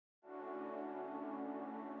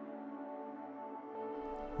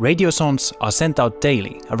Radiosondes are sent out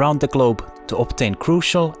daily around the globe to obtain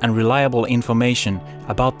crucial and reliable information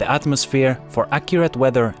about the atmosphere for accurate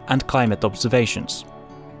weather and climate observations.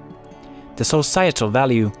 The societal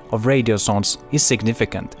value of radiosondes is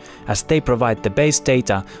significant, as they provide the base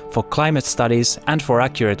data for climate studies and for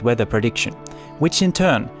accurate weather prediction, which in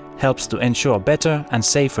turn helps to ensure better and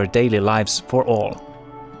safer daily lives for all.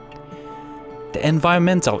 The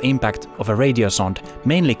environmental impact of a radiosonde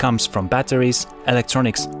mainly comes from batteries,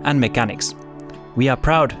 electronics and mechanics. We are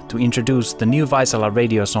proud to introduce the new Vaisala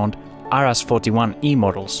radiosonde RS41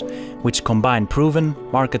 models, which combine proven,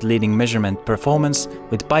 market-leading measurement performance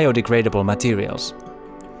with biodegradable materials.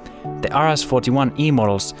 The RS41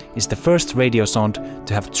 models is the first radiosonde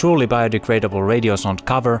to have truly biodegradable radiosonde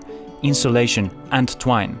cover, insulation and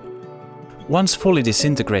twine. Once fully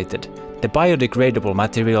disintegrated, the biodegradable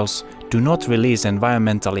materials do not release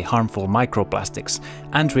environmentally harmful microplastics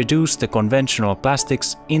and reduce the conventional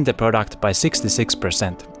plastics in the product by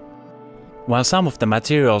 66%. While some of the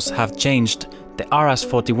materials have changed, the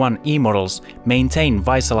RS41 models maintain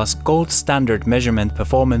Vaisala's gold standard measurement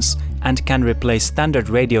performance and can replace standard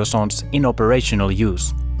radiosondes in operational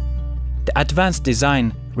use. The advanced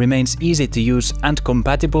design remains easy to use and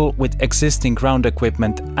compatible with existing ground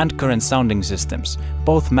equipment and current sounding systems,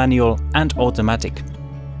 both manual and automatic.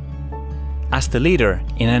 As the leader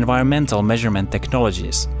in environmental measurement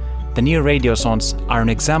technologies, the new radiosondes are an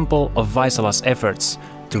example of Vaisala's efforts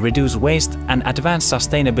to reduce waste and advance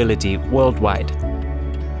sustainability worldwide.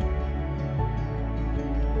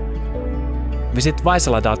 Visit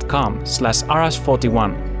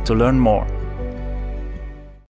vaisala.com/rs41 to learn more.